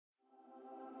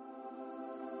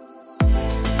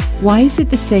Why is it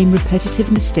the same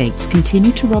repetitive mistakes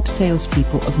continue to rob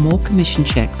salespeople of more commission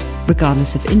checks,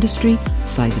 regardless of industry,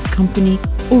 size of company,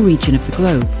 or region of the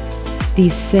globe?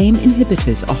 These same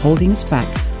inhibitors are holding us back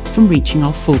from reaching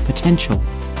our full potential.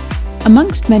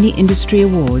 Amongst many industry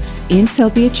awards, Ian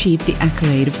Selby achieved the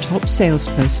accolade of top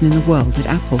salesperson in the world at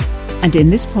Apple. And in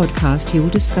this podcast, he will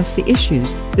discuss the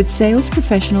issues that sales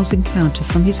professionals encounter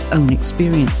from his own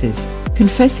experiences,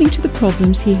 confessing to the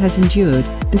problems he has endured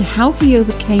and how he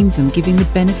overcame them, giving the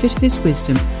benefit of his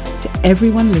wisdom to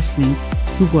everyone listening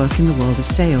who work in the world of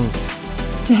sales.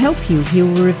 To help you, he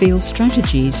will reveal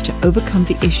strategies to overcome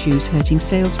the issues hurting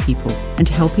salespeople and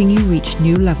helping you reach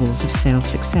new levels of sales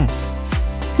success.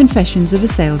 Confessions of a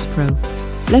Sales Pro.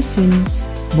 Less sins,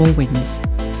 more wins.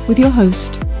 With your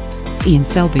host, Ian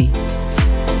Selby.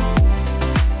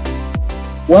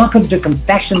 Welcome to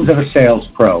Confessions of a Sales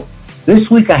Pro.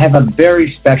 This week I have a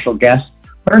very special guest.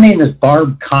 Her name is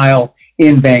Barb Kyle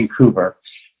in Vancouver.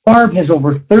 Barb has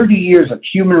over 30 years of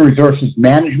human resources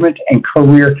management and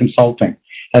career consulting.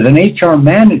 As an HR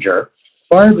manager,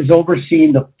 Barb is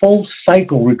overseeing the full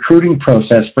cycle recruiting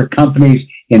process for companies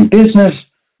in business,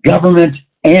 government,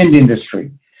 and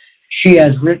industry. She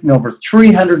has written over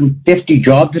 350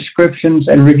 job descriptions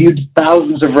and reviewed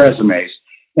thousands of resumes,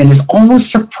 and is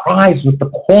almost surprised with the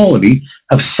quality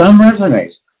of some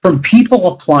resumes from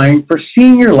people applying for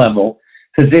senior level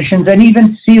positions and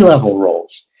even C-level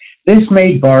roles. This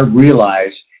made Barb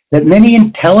realize that many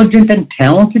intelligent and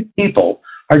talented people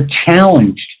are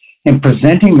challenged in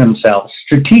presenting themselves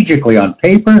strategically on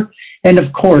paper and,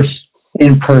 of course,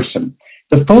 in person.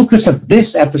 The focus of this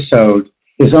episode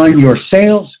is on your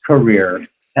sales career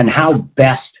and how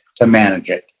best to manage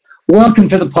it. Welcome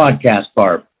to the podcast,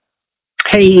 Barb.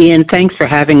 Hey, Ian. Thanks for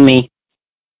having me.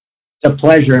 It's a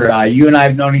pleasure. You and I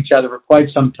have known each other for quite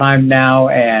some time now,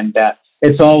 and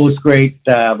it's always great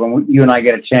when you and I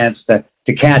get a chance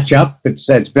to catch up.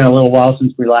 It's been a little while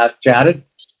since we last chatted.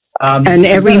 And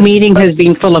every meeting has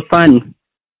been full of fun.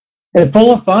 It's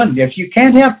full of fun. If you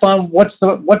can't have fun, what's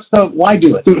the why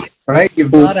do it, right?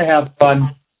 You've got to have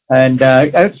fun, and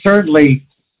certainly,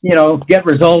 get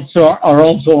results are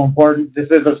also important.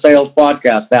 This is a sales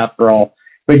podcast after all.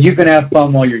 But you can have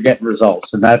fun while you're getting results,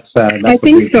 and that's I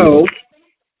think so.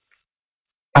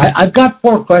 I've got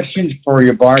 4 questions for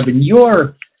you, Barb, and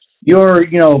your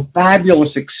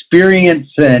fabulous experience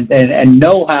and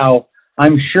know-how,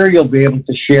 I'm sure you'll be able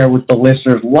to share with the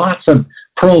listeners lots of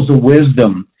pearls of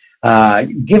wisdom.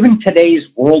 Given today's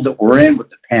world that we're in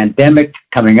with the pandemic,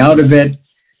 coming out of it,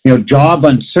 job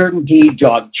uncertainty,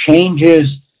 job changes,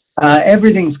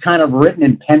 everything's kind of written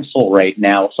in pencil right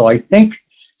now. So I think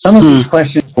some of these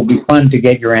questions will be fun to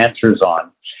get your answers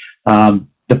on.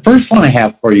 The first one I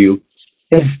have for you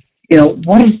is,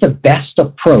 what is the best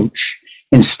approach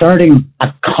in starting a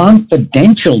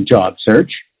confidential job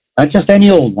search, not just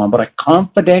any old one, but a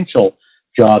confidential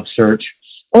job search,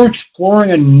 or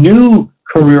exploring a new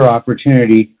career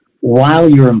opportunity while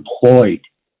you're employed?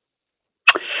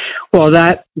 Well,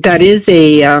 that is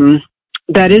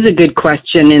a good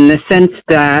question in the sense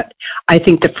that I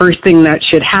think the first thing that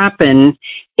should happen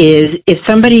is if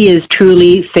somebody is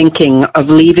truly thinking of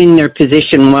leaving their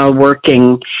position while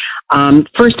working,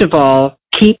 first of all,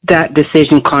 keep that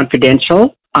decision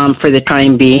confidential for the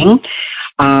time being.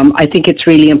 I think it's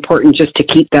really important just to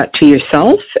keep that to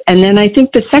yourself. And then I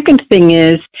think the second thing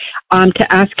is to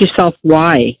ask yourself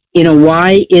why.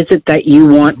 Why is it that you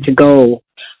want to go?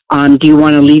 Do you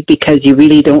want to leave because you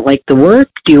really don't like the work?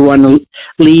 Do you want to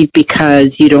leave because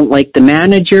you don't like the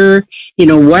manager?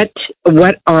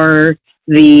 What are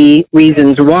the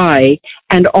reasons why?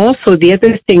 And also the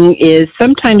other thing is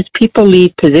sometimes people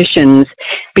leave positions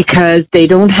because they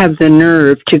don't have the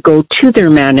nerve to go to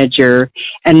their manager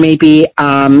and maybe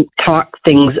talk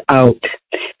things out.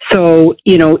 So,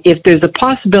 if there's a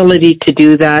possibility to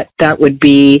do that, that would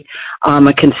be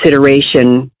a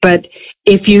consideration. But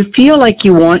if you feel like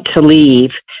you want to leave,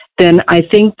 then I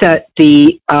think that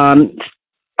the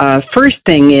first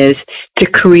thing is to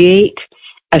create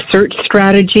a search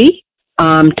strategy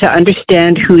to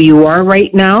understand who you are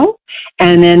right now,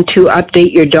 and then to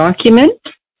update your documents,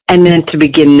 and then to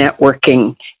begin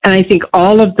networking. And I think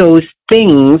all of those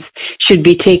things should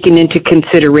be taken into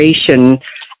consideration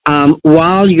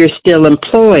while you're still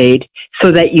employed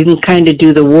so that you can kind of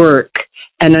do the work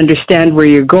and understand where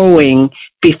you're going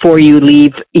before you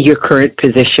leave your current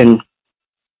position.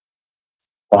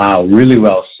 Wow, really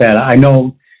well said. I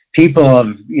know people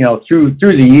have, through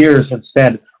the years have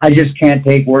said, I just can't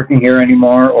take working here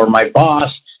anymore, or my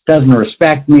boss doesn't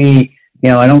respect me,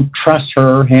 I don't trust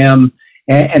her, him,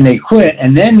 and they quit,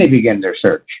 and then they begin their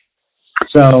search.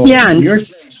 So yeah, you're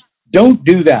saying don't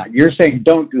do that. You're saying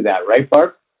don't do that, right,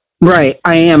 Barb? Right,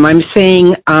 I am. I'm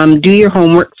saying do your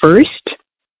homework first.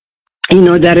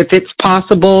 That if it's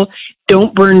possible,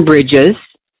 don't burn bridges.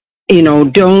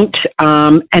 Don't,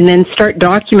 and then start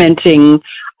documenting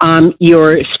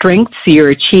your strengths, your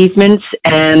achievements,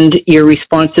 and your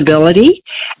responsibility,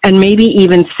 and maybe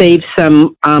even save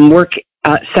some work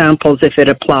samples if it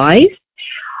applies.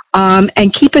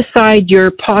 And keep aside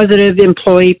your positive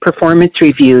employee performance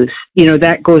reviews.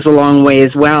 That goes a long way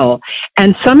as well.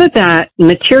 And some of that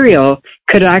material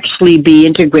could actually be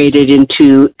integrated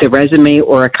into the resume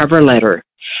or a cover letter.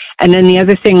 And then the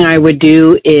other thing I would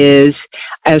do is,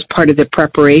 as part of the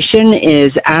preparation, is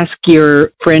ask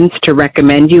your friends to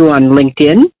recommend you on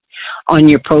LinkedIn, on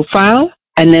your profile,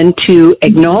 and then to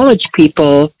acknowledge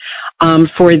people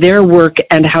for their work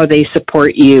and how they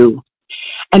support you.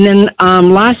 And then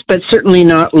last but certainly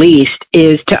not least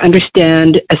is to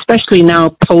understand, especially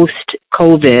now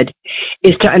post-COVID,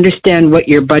 is to understand what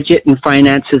your budget and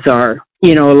finances are.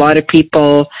 A lot of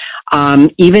people,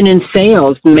 even in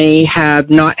sales, may have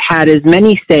not had as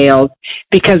many sales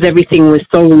because everything was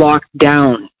so locked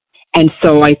down. And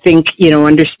so I think,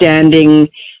 understanding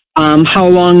how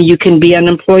long you can be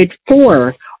unemployed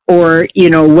for, or,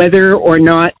 whether or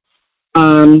not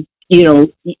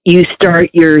you start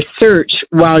your search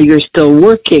while you're still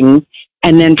working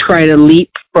and then try to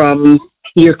leap from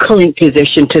your current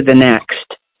position to the next.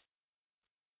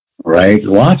 Right.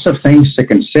 Lots of things to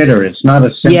consider. It's not a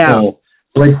simple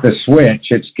flick the switch.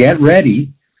 It's get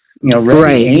ready,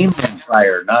 ready, aim, and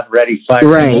fire, not ready, fire.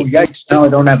 Right. Oh, yikes, now I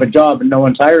don't have a job and no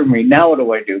one's hiring me. Now what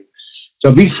do I do?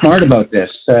 So be smart about this.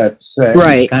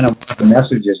 It's kind of one of the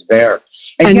messages there.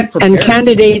 And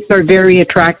candidates are very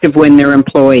attractive when they're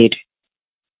employed.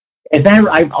 And that,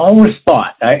 I've always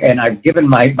thought, and I've given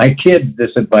my kids this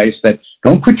advice, that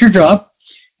don't quit your job.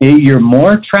 You're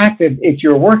more attractive if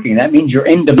you're working. That means you're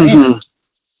in demand. Mm-hmm.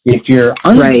 If you're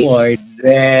unemployed,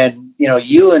 then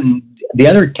you and the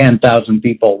other 10,000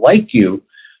 people like you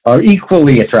are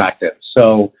equally attractive.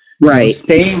 So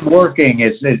staying working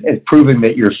is proving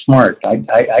that you're smart.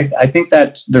 I think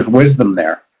there's wisdom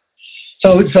there.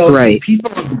 So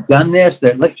people have done this.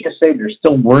 Let's just say they're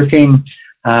still working.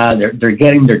 They're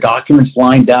getting their documents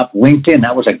lined up. LinkedIn,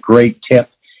 that was a great tip.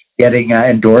 Getting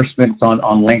endorsements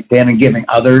on LinkedIn and giving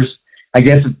others. I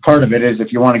guess part of it is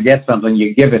if you want to get something,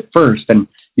 you give it first, and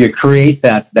you create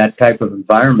that type of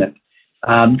environment.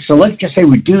 So let's just say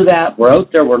we do that. We're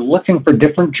out there. We're looking for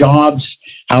different jobs.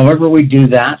 However we do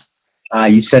that,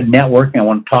 you said networking. I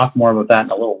want to talk more about that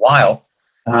in a little while.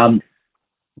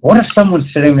 What if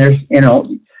someone's sitting there,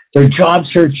 their job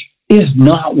search is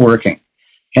not working,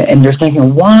 and they're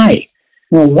thinking, why?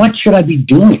 Well, what should I be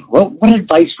doing? What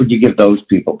advice would you give those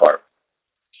people, Barb?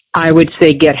 I would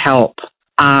say get help.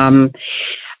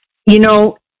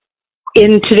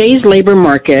 In today's labor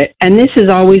market, and this has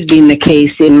always been the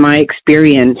case in my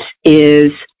experience, is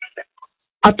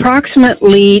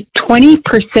approximately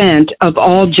 20% of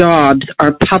all jobs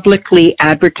are publicly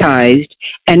advertised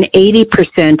and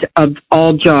 80% of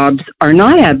all jobs are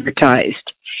not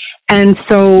advertised. And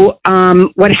so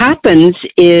what happens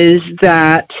is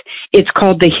that it's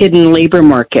called the hidden labor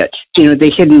market,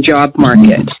 the hidden job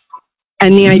market. Mm-hmm.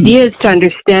 And the idea is to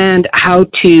understand how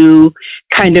to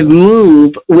kind of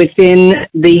move within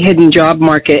the hidden job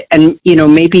market and,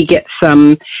 maybe get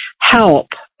some help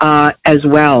as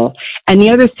well. And the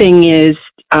other thing is,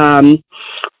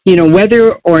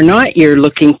 whether or not you're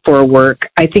looking for work,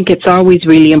 I think it's always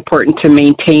really important to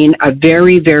maintain a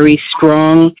very, very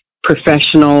strong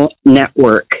professional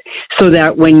network so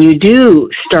that when you do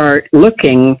start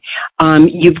looking,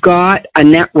 you've got a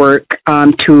network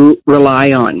to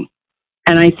rely on.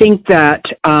 And I think that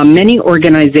many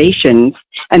organizations,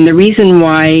 and the reason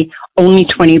why only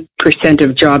 20%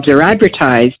 of jobs are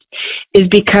advertised is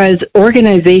because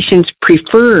organizations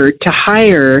prefer to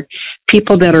hire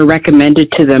people that are recommended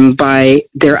to them by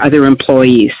their other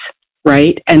employees,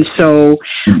 right? And so,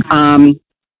 a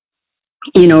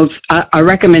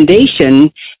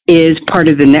recommendation is part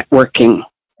of the networking,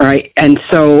 right? And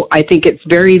so I think it's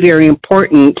very, very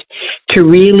important to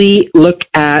really look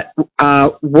at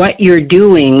what you're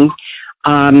doing,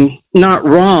 not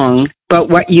wrong, but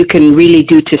what you can really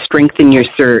do to strengthen your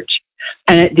search.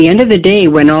 And at the end of the day,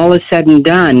 when all is said and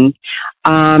done,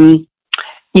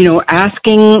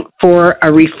 asking for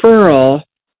a referral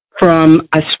from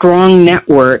a strong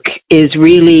network is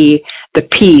really the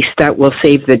piece that will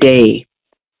save the day.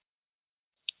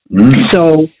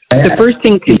 So the first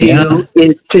thing to do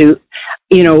is to,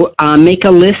 make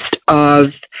a list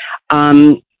of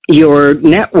your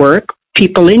network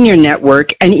people in your network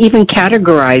and even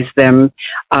categorize them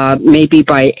maybe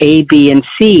by A, B, and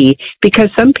C, because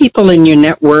some people in your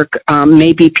network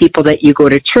may be people that you go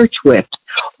to church with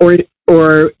or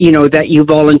that you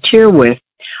volunteer with.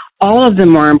 All of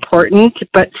them are important,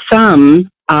 but some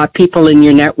people in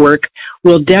your network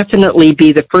will definitely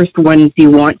be the first ones you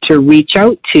want to reach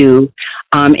out to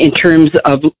in terms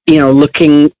of,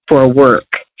 looking for work.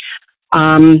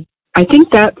 I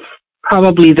think that's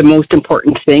probably the most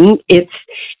important thing. It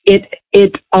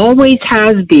always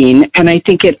has been, and I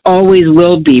think it always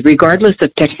will be, regardless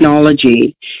of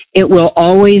technology. It will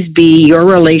always be your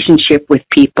relationship with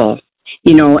people,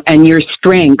 and your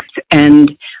strength and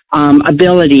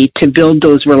ability to build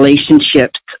those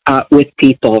relationships with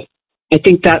people. I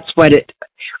think that's what it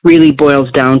really boils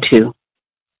down to.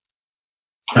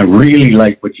 I really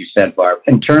like what you said, Barb,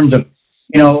 in terms of,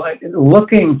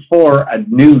 looking for a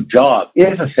new job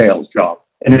is a sales job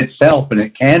in itself, and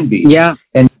it can be. Yeah.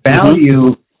 And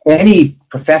value, any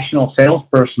professional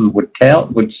salesperson would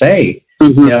say,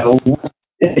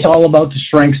 it's all about the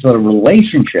strengths of the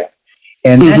relationship.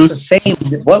 And that's the same,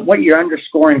 what you're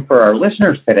underscoring for our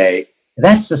listeners today,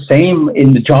 that's the same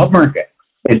in the job market.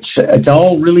 It's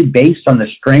all really based on the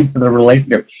strength of the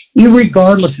relationship,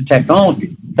 regardless of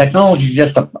technology. Technology is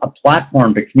just a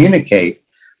platform to communicate.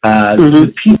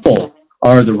 The people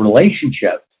are the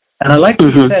relationship. And I like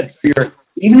what you said,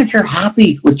 even if you're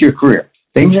happy with your career,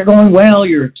 things are going well,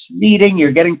 you're succeeding,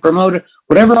 you're getting promoted,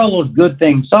 whatever all those good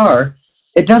things are,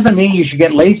 it doesn't mean you should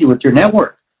get lazy with your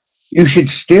network. You should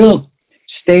still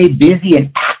stay busy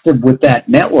and active with that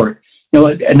network.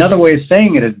 Another way of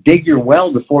saying it is dig your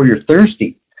well before you're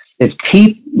thirsty. It's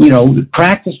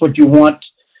practice what you want,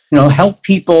 help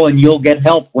people, and you'll get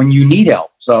help when you need help.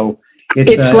 So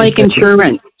it's like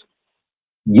insurance.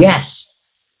 Yes.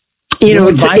 It's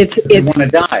want to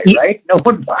die, right? No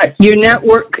one buys. Your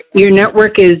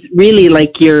network is really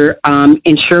like your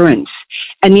insurance.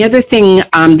 And the other thing,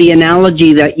 the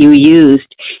analogy that you used,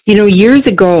 years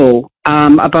ago,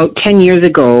 about 10 years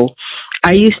ago,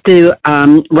 I used to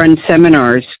run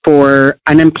seminars for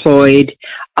unemployed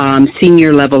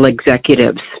senior level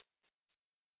executives.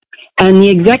 And the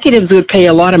executives would pay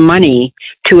a lot of money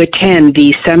to attend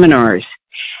these seminars.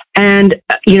 And,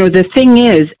 the thing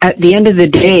is, at the end of the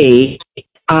day,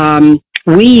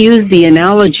 we use the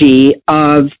analogy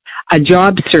of a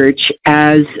job search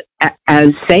as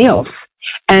sales.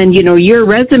 And, your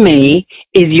resume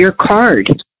is your card.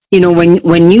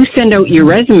 When you send out your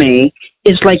resume,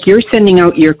 it's like you're sending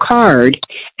out your card.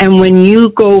 And when you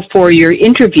go for your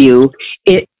interview,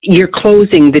 you're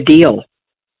closing the deal.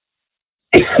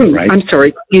 Right. I'm sorry,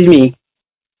 excuse me.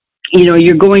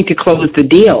 You're going to close the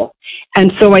deal.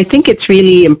 And so I think it's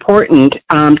really important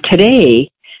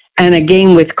today, and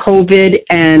again with COVID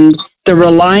and the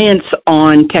reliance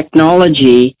on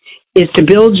technology, is to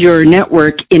build your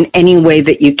network in any way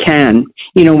that you can.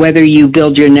 Whether you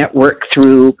build your network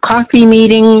through coffee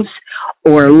meetings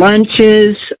or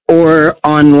lunches or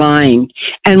online.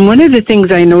 And one of the things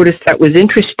I noticed that was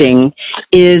interesting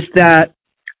is that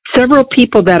several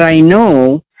people that I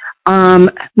know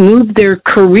moved their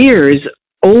careers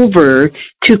over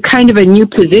to kind of a new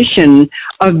position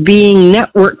of being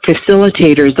network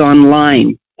facilitators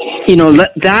online.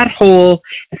 That whole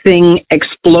thing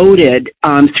exploded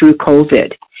through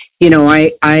COVID.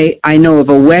 I know of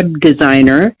a web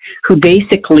designer who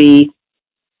basically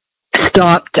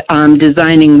stopped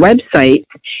designing websites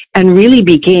and really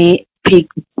became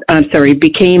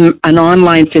an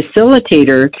online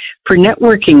facilitator for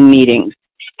networking meetings.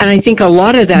 And I think a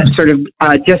lot of that sort of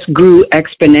just grew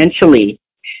exponentially.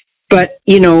 But,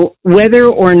 whether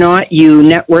or not you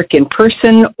network in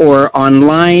person or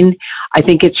online, I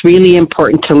think it's really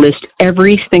important to list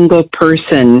every single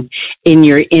person in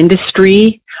your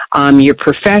industry, your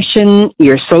profession,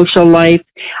 your social life,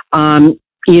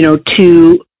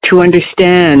 to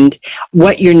understand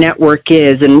what your network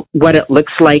is and what it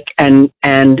looks like and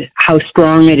how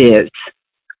strong it is.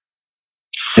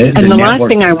 And the last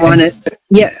thing I want to,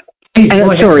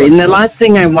 and the last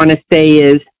thing I want to say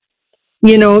is,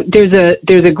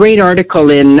 there's a great article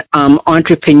in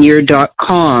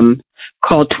entrepreneur.com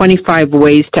called 25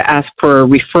 Ways to Ask for a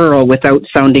Referral Without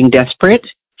Sounding Desperate.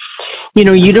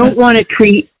 You don't want to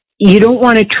treat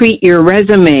your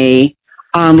resume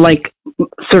like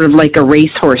a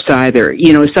racehorse either.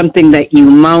 Something that you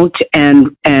mount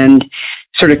and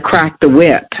sort of crack the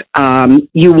whip.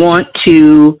 You want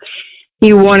to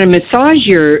massage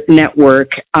your network,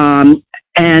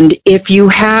 and if you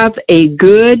have a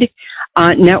good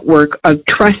network of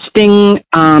trusting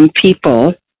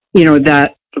people,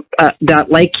 that that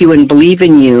like you and believe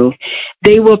in you,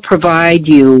 they will provide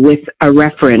you with a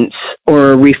reference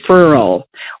or a referral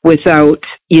without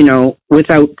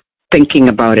thinking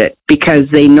about it, because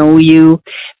they know you,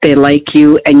 they like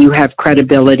you, and you have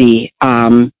credibility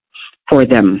for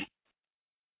them.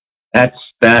 That's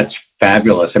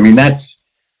fabulous. I mean, that's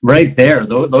right there.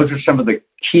 Those are some of the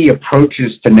key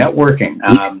approaches to networking.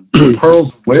 Pearls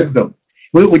of wisdom.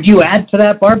 Would you add to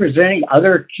that, Barb? Is there any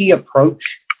other key approach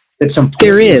that's important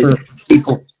there is. For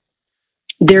people?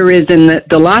 There is, and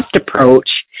the last approach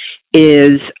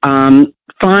is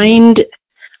find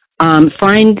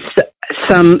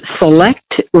some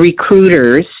select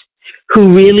recruiters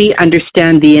who really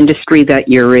understand the industry that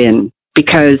you're in,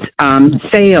 because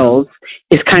sales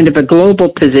is kind of a global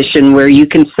position where you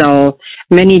can sell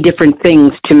many different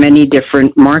things to many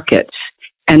different markets.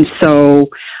 And so,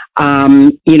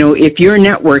 if your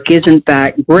network isn't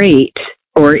that great,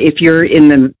 or if you're in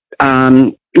the,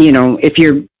 if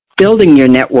you're building your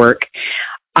network,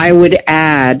 I would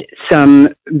add some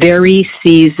very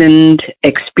seasoned,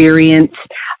 experienced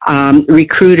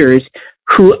recruiters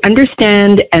who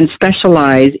understand and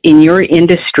specialize in your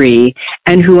industry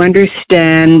and who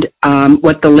understand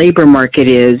what the labor market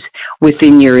is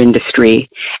within your industry.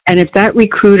 And if that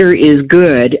recruiter is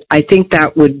good, I think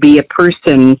that would be a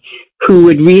person who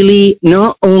would really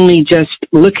not only just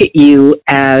look at you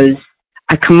as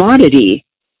a commodity,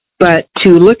 but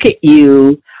to look at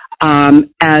you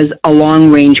as a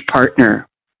long-range partner,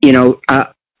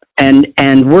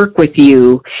 and work with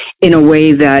you in a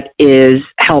way that is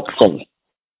helpful.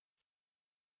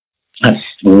 That's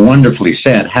wonderfully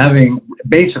said.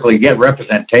 Basically get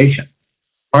representation.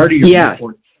 Part of your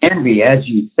network can be, as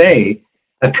you say,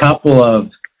 a couple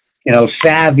of,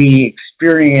 savvy,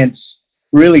 experienced,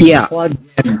 really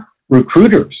plugged-in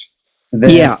recruiters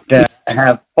that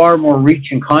have far more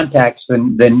reach and contacts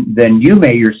than you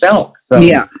may yourself. So,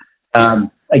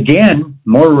 again,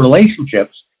 more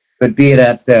relationships, but be it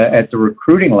at the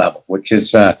recruiting level, which is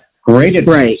great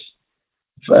advice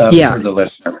for the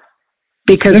listener.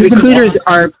 Because recruiters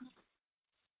are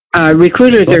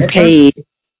paid.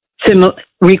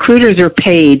 Recruiters are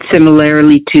paid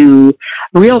similarly to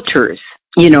realtors,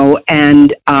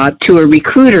 and to a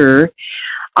recruiter,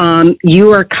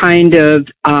 you are kind of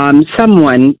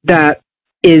someone that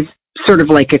is sort of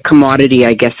like a commodity,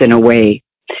 I guess, in a way.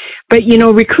 But,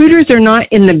 recruiters are not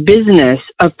in the business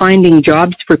of finding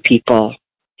jobs for people.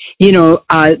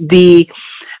 A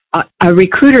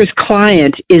recruiter's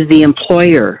client is the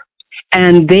employer,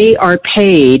 and they are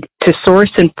paid to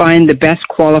source and find the best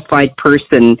qualified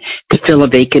person to fill a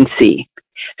vacancy.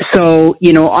 So,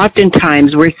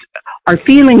 oftentimes our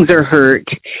feelings are hurt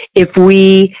if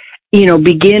we,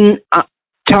 begin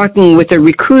talking with a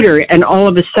recruiter and all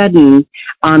of a sudden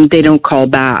they don't call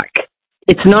back.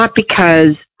 It's not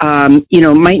because,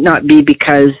 might not be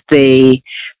because they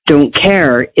don't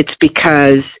care. It's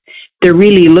because they're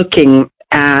really looking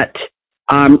at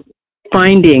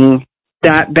finding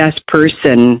that best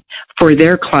person for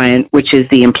their client, which is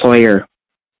the employer.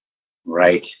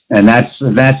 Right. And that's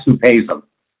who pays them,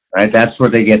 right? That's where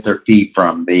they get their fee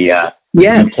from, the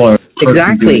employer.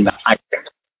 Exactly.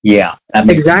 Yeah. That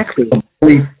makes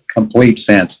complete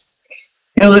sense.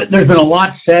 There's been a lot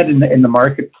said in the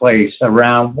marketplace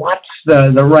around what's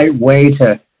the right way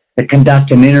to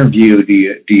conduct an interview. Do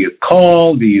you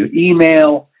call? Do you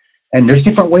email? And there's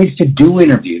different ways to do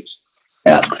interviews.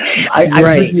 I've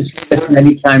heard you say this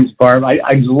many times, Barb.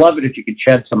 I'd love it if you could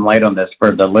shed some light on this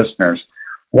for the listeners.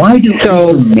 Why do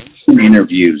information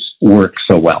interviews work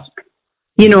so well?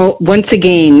 Once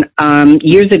again,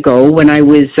 years ago when I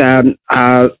was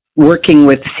working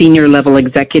with senior level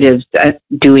executives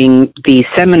doing these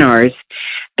seminars,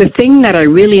 the thing that I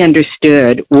really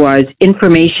understood was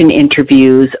information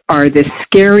interviews are the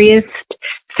scariest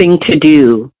thing to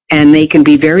do, and they can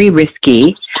be very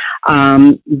risky.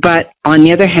 But on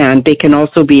the other hand, they can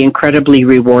also be incredibly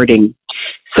rewarding.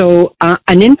 So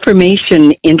an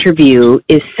information interview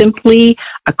is simply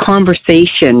a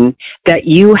conversation that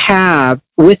you have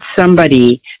with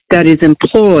somebody that is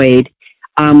employed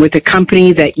with a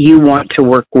company that you want to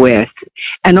work with.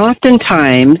 And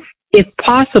oftentimes, if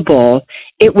possible,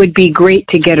 it would be great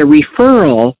to get a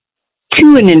referral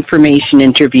to an information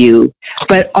interview.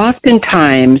 But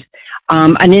oftentimes,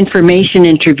 an information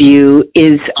interview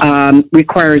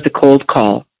requires a cold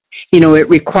call. It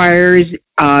requires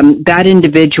that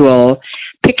individual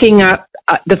picking up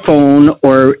the phone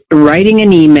or writing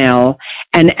an email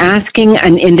and asking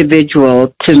an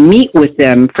individual to meet with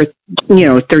them for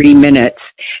 30 minutes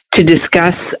to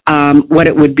discuss what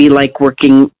it would be like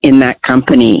working in that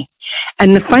company.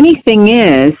 And the funny thing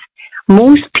is,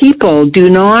 most people do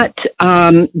not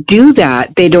do that.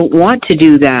 They don't want to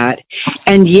do that.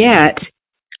 And yet,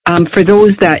 for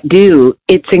those that do,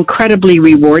 it's incredibly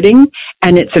rewarding,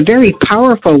 and it's a very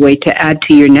powerful way to add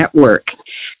to your network.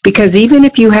 Because even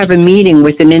if you have a meeting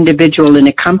with an individual in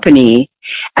a company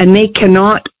and they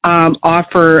cannot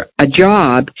offer a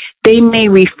job, they may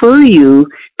refer you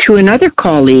to another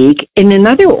colleague in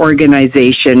another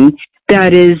organization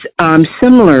that is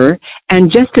similar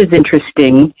and just as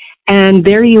interesting. And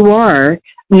there you are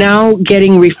now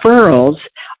getting referrals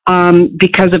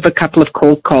because of a couple of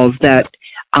cold calls that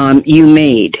you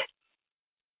made.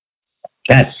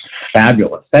 That's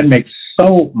fabulous. That makes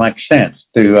so much sense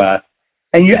to.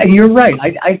 And you're right.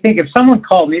 I think if someone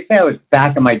called me, say I was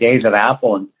back in my days at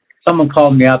Apple, and someone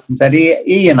called me up and said,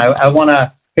 Ian, I want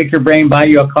to pick your brain, buy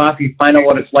you a coffee, find out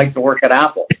what it's like to work at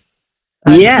Apple.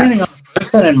 Depending on the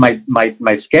person and my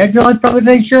schedule, I'd probably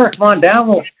say, sure, come on down,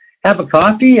 we'll have a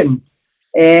coffee, and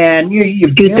you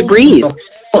build the breeze.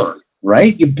 Rapport,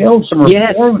 right? You build some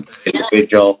rapport with the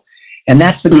individual, and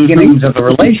that's the beginnings of the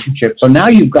relationship. So now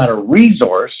you've got a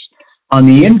resource on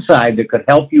the inside that could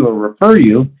help you or refer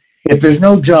you. If there's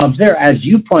no jobs there, as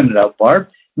you pointed out, Barb,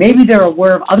 maybe they're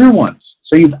aware of other ones.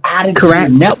 So you've added to your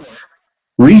network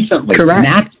recently.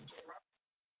 Correct.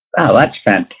 Wow, that's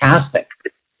fantastic.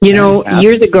 You know,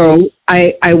 years ago,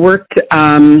 I worked,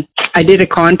 I did a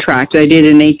contract. I did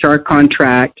an HR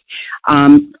contract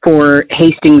for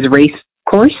Hastings Race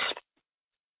Course.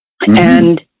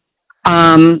 And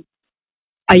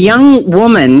a young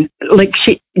woman, like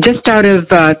she just out of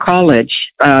college,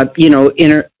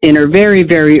 in her very,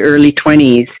 very early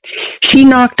 20s, she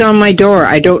knocked on my door.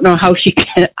 I don't know how she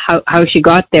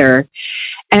got there,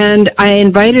 and I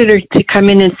invited her to come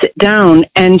in and sit down.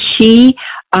 And she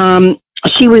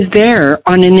was there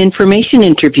on an information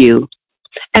interview,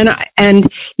 and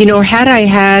had I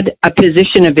had a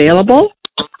position available,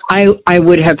 I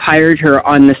would have hired her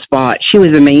on the spot. She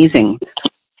was amazing.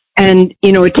 And,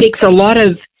 it takes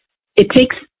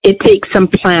some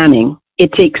planning.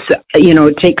 It takes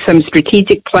some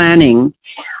strategic planning,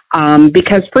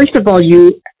 because first of all,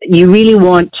 you really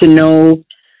want to know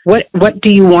what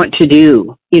do you want to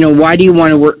do? Why do you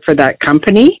want to work for that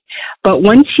company? But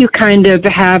once you kind of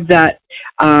have that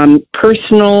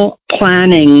personal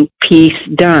planning piece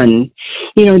done,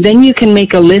 then you can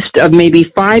make a list of maybe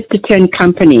 5 to 10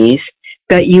 companies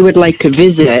that you would like to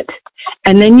visit,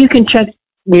 and then you can check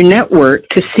your network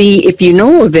to see if you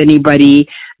know of anybody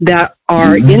that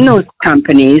are in those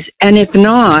companies. And if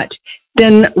not,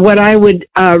 then what I would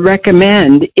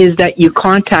recommend is that you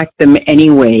contact them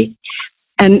anyway.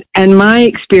 And my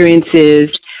experience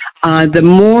is the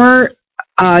more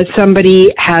somebody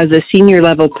has a senior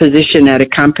level position at a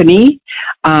company,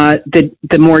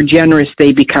 the more generous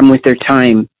they become with their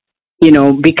time.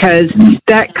 Because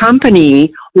that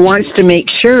company wants to make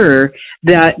sure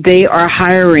that they are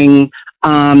hiring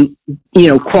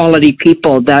quality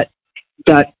people that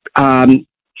are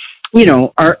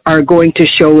going to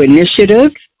show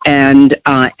initiative and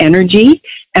energy.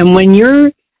 And when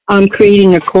you're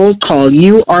creating a cold call,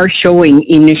 you are showing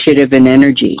initiative and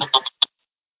energy.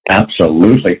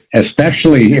 Absolutely,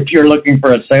 especially if you're looking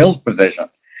for a sales position.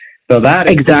 So that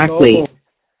is exactly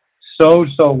so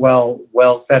well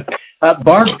said.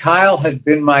 Barb Kyle has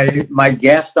been my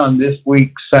guest on this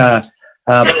week's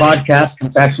podcast,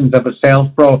 Confessions of a Sales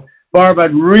Pro. Barb,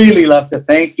 I'd really love to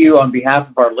thank you on behalf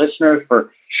of our listeners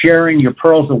for sharing your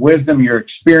pearls of wisdom, your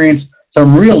experience,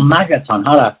 some real nuggets on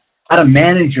how to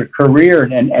manage your career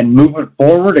and move it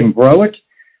forward and grow it.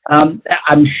 I'm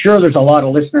sure there's a lot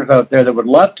of listeners out there that would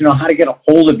love to know how to get a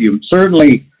hold of you.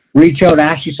 Certainly reach out,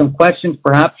 ask you some questions.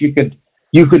 Perhaps you could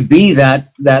be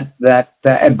that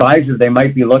advisor they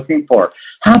might be looking for.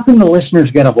 How can the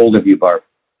listeners get a hold of you, Barb?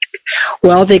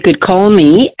 Well, they could call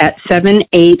me at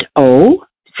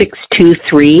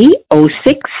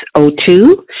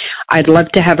 780-623-0602. I'd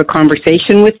love to have a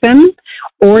conversation with them,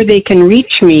 or they can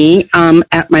reach me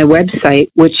at my website,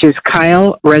 which is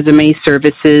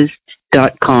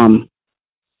KyleResumeServices.com.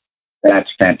 That's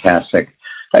fantastic.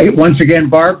 Once again,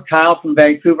 Barb Kyle from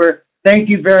Vancouver, thank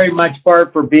you very much,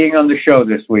 Barb, for being on the show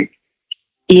this week.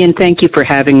 Ian, thank you for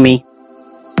having me.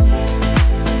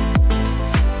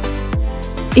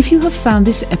 If you have found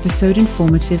this episode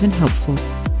informative and helpful,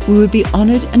 we would be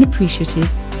honored and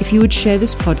appreciative if you would share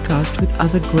this podcast with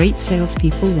other great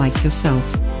salespeople like yourself.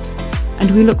 And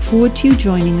we look forward to you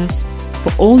joining us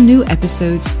for all new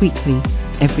episodes weekly,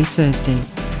 every Thursday.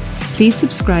 Please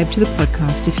subscribe to the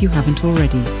podcast if you haven't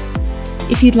already.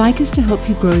 If you'd like us to help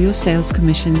you grow your sales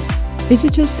commissions,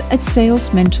 visit us at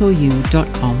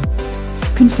salesmentoryou.com.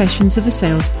 Confessions of a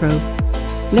Sales Pro.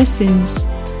 Less sins,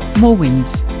 more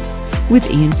wins. with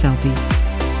Ian Selby.